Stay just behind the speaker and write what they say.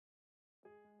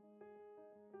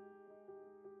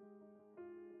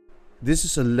This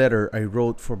is a letter I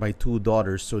wrote for my two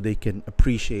daughters so they can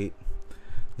appreciate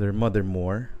their mother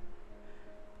more.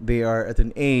 They are at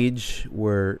an age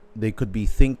where they could be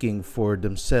thinking for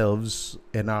themselves,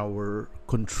 and our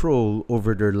control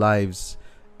over their lives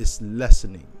is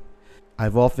lessening.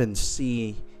 I've often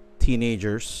seen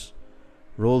teenagers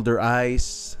roll their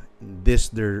eyes and diss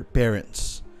their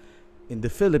parents. In the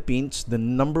Philippines, the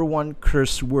number one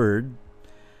curse word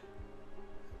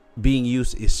being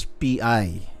used is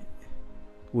PI,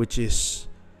 which is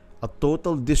a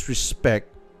total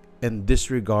disrespect and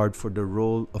disregard for the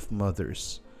role of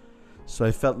mothers. So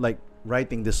I felt like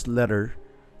writing this letter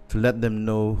to let them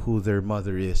know who their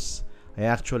mother is. I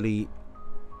actually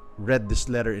read this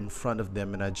letter in front of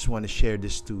them, and I just want to share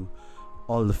this to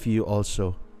all of you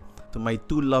also. To my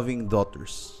two loving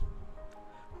daughters,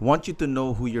 I want you to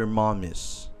know who your mom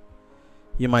is.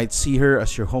 You might see her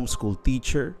as your homeschool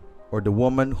teacher or the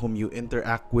woman whom you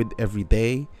interact with every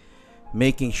day,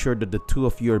 making sure that the two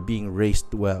of you are being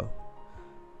raised well.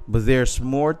 But there's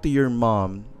more to your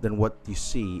mom than what you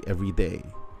see every day.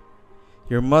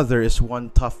 Your mother is one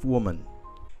tough woman.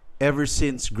 Ever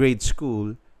since grade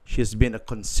school, she has been a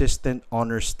consistent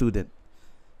honor student,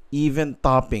 even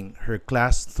topping her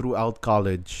class throughout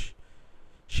college.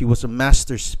 She was a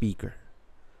master speaker,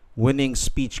 winning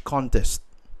speech contests,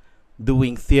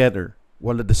 doing theater,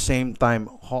 while at the same time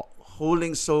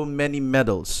holding so many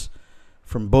medals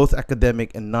from both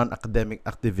academic and non-academic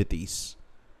activities.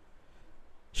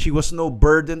 She was no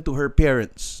burden to her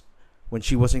parents. When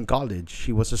she was in college,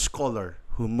 she was a scholar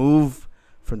who moved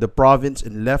from the province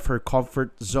and left her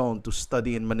comfort zone to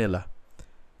study in Manila,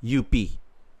 UP,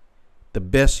 the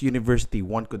best university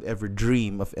one could ever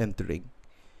dream of entering.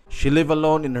 She lived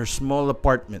alone in her small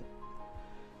apartment,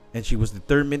 and she was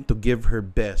determined to give her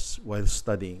best while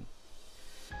studying.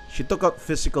 She took up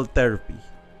physical therapy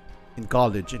in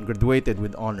college and graduated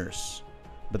with honors.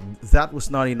 But that was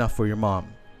not enough for your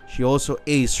mom. She also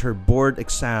aced her board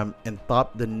exam and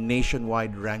topped the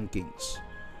nationwide rankings.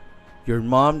 Your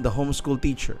mom, the homeschool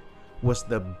teacher, was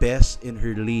the best in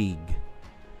her league.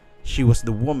 She was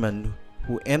the woman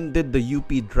who ended the UP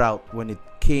drought when it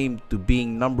came to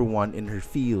being number one in her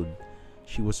field.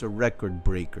 She was a record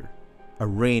breaker, a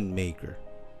rainmaker.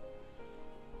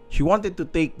 She wanted to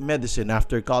take medicine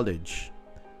after college,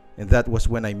 and that was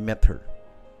when I met her.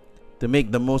 To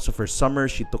make the most of her summer,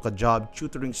 she took a job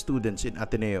tutoring students in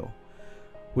Ateneo,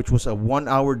 which was a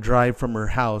 1-hour drive from her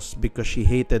house because she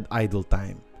hated idle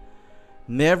time.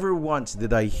 Never once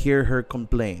did I hear her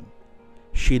complain.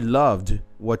 She loved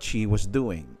what she was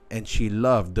doing, and she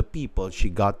loved the people she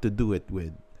got to do it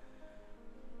with.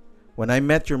 When I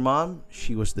met your mom,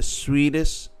 she was the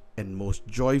sweetest and most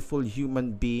joyful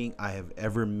human being I have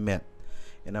ever met,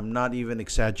 and I'm not even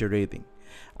exaggerating.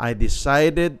 I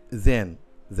decided then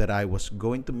that I was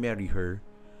going to marry her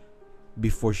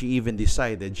before she even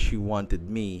decided she wanted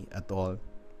me at all.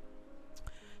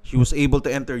 She was able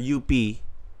to enter UP,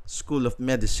 School of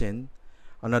Medicine,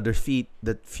 another feat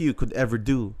that few could ever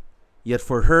do. Yet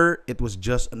for her, it was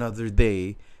just another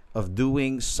day of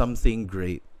doing something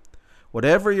great.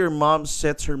 Whatever your mom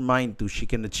sets her mind to, she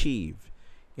can achieve.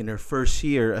 In her first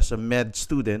year as a med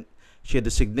student, she had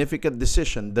a significant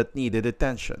decision that needed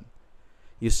attention.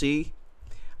 You see,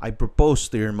 I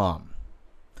proposed to your mom.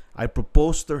 I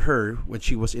proposed to her when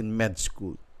she was in med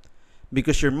school.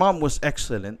 Because your mom was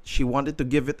excellent, she wanted to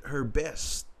give it her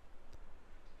best.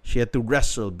 She had to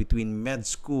wrestle between med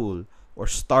school or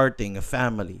starting a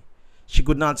family. She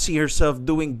could not see herself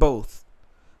doing both.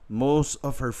 Most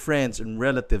of her friends and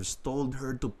relatives told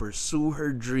her to pursue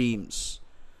her dreams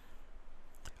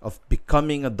of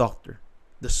becoming a doctor.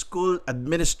 The school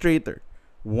administrator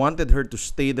wanted her to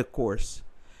stay the course.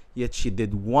 Yet she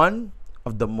did one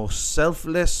of the most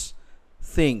selfless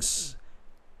things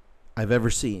I've ever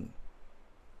seen.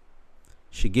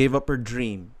 She gave up her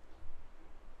dream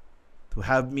to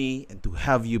have me and to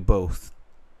have you both.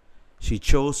 She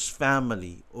chose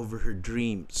family over her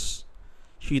dreams.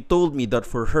 She told me that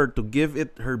for her to give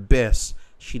it her best,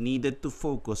 she needed to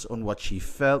focus on what she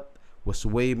felt was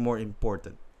way more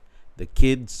important: the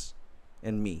kids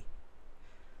and me.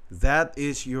 That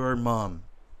is your mom.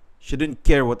 She didn't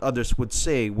care what others would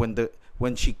say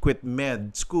when she quit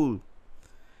med school.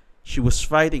 She was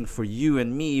fighting for you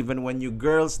and me even when you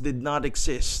girls did not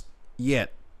exist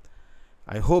yet.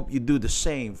 I hope you do the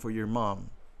same for your mom.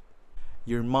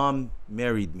 Your mom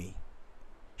married me.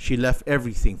 She left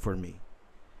everything for me.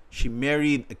 She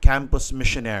married a campus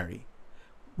missionary,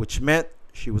 which meant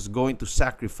she was going to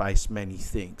sacrifice many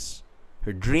things: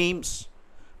 her dreams,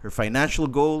 her financial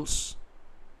goals,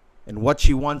 and what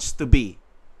she wants to be: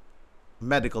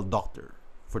 medical doctor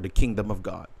for the kingdom of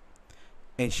God.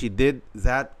 And she did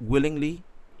that willingly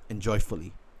and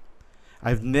joyfully.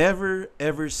 I've never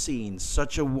ever seen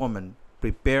such a woman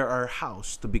prepare our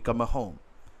house to become a home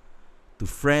to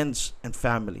friends and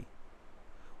family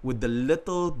with the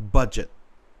little budget.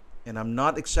 And I'm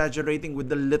not exaggerating with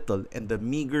the little and the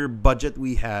meager budget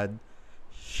we had.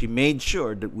 She made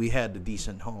sure that we had a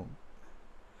decent home.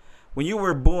 When you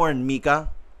were born,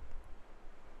 Mika,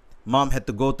 Mom had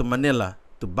to go to Manila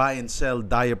to buy and sell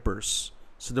diapers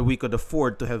so that we could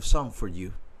afford to have some for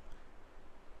you.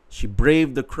 She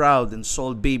braved the crowd and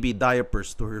sold baby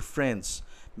diapers to her friends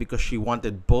because she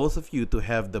wanted both of you to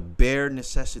have the bare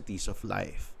necessities of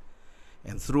life.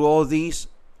 And through all these,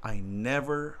 I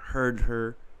never heard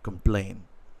her complain.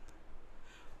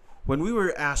 When we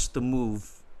were asked to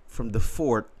move from the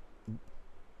fort,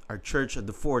 our church at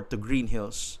the fort, to Green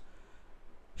Hills,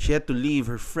 she had to leave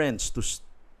her friends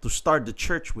to start the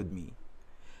church with me.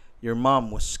 Your mom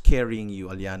was carrying you,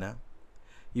 Aliana.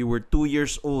 You were 2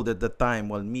 years old at the time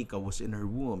while Mika was in her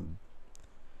womb.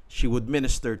 She would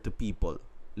minister to people,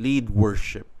 lead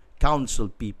worship, counsel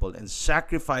people, and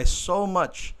sacrifice so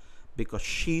much because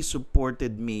she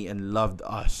supported me and loved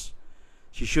us.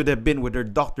 She should have been with her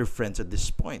doctor friends at this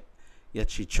point, yet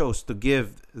she chose to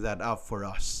give that up for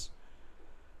us.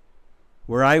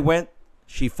 Where I went,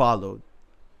 she followed.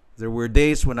 There were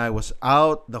days when I was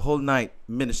out the whole night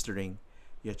ministering,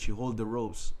 yet she held the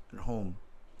ropes at home.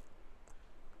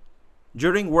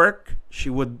 During work, she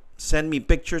would send me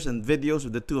pictures and videos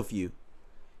of the two of you.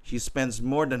 She spends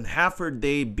more than half her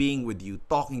day being with you,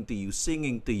 talking to you,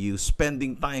 singing to you,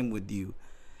 spending time with you.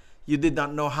 You did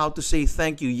not know how to say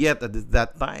thank you yet at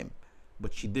that time,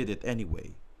 but she did it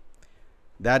anyway.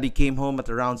 Daddy came home at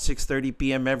around 6:30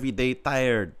 p.m. every day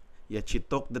tired, yet she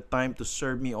took the time to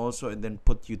serve me also and then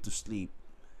put you to sleep.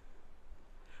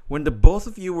 When the both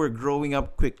of you were growing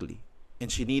up quickly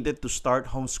and she needed to start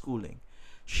homeschooling,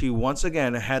 she once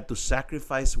again had to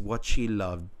sacrifice what she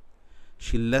loved.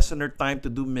 She lessened her time to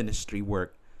do ministry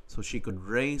work so she could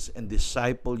raise and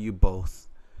disciple you both.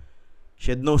 She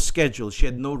had no schedule. She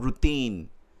had no routine.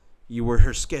 You were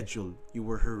her schedule. You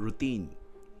were her routine.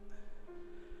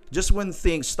 Just when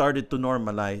things started to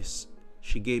normalize,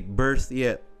 she gave birth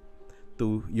yet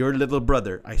to your little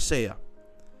brother, Isaiah.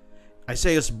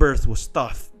 Isaiah's birth was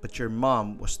tough, but your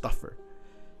mom was tougher.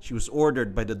 She was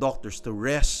ordered by the doctors to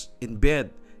rest in bed,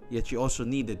 yet she also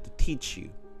needed to teach you.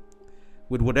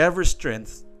 With whatever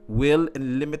strength, will,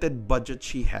 and limited budget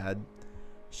she had,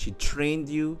 she trained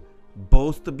you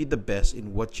both to be the best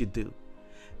in what you do.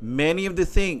 Many of the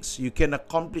things you can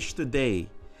accomplish today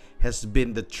has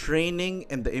been the training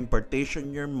and the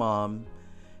impartation your mom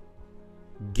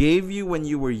gave you when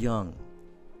you were young.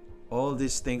 All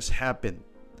these things happened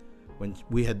when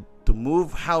we had to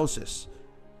move houses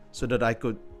so that I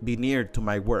could be near to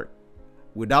my work.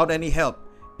 Without any help,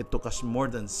 it took us more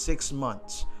than 6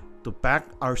 months to pack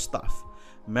our stuff,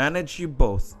 manage you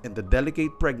both in the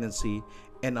delicate pregnancy,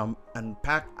 and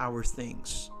unpack our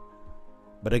things.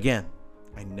 But again,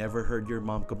 I never heard your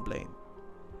mom complain.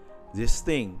 This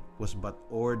thing was but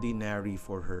ordinary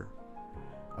for her.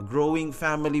 A growing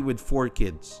family with 4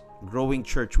 kids, a growing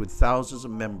church with thousands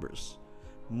of members,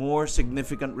 more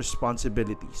significant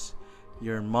responsibilities.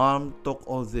 Your mom took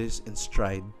all this in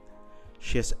stride.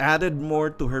 She has added more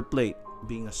to her plate,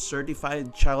 being a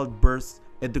certified childbirth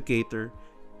educator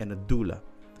and a doula.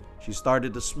 She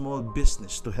started a small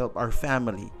business to help our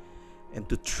family and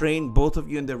to train both of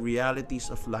you in the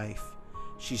realities of life.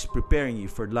 She's preparing you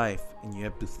for life, and you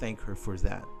have to thank her for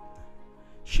that.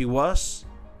 She was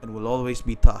and will always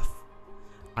be tough.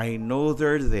 I know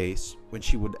there are days when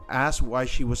she would ask why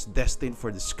she was destined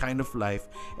for this kind of life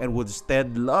and would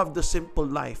instead love the simple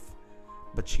life,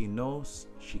 but she knows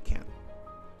she can't.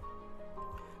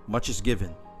 Much is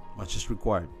given, much is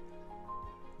required.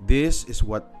 This is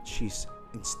what she's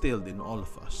instilled in all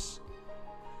of us.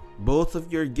 Both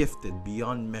of you are gifted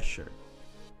beyond measure,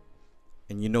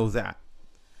 and you know that.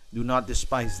 Do not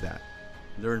despise that.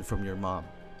 Learn from your mom,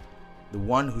 the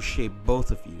one who shaped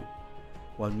both of you.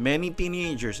 While many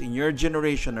teenagers in your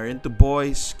generation are into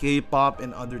boys, K-pop,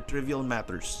 and other trivial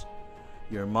matters,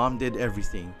 your mom did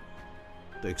everything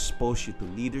to expose you to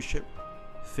leadership,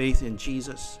 faith in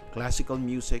Jesus, classical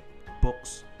music,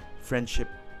 books, friendship,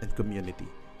 and community.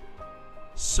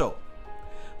 So,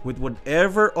 with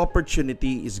whatever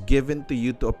opportunity is given to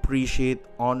you to appreciate,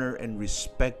 honor, and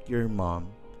respect your mom,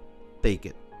 take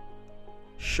it.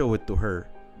 Show it to her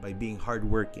by being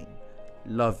hardworking,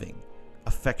 loving,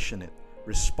 affectionate,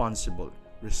 responsible,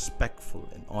 respectful,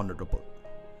 and honorable.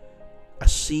 A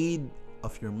seed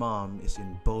of your mom is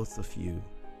in both of you.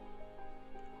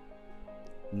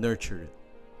 Nurture it,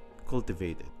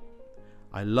 cultivate it,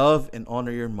 I love and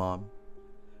honor your mom.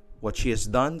 What she has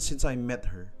done since I met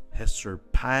her has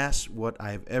surpassed what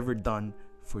I've ever done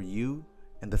for you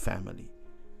and the family.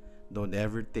 Don't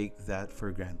ever take that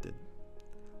for granted.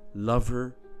 Love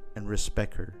her and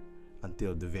respect her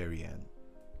until the very end.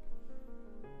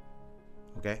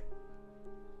 Okay?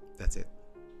 That's it.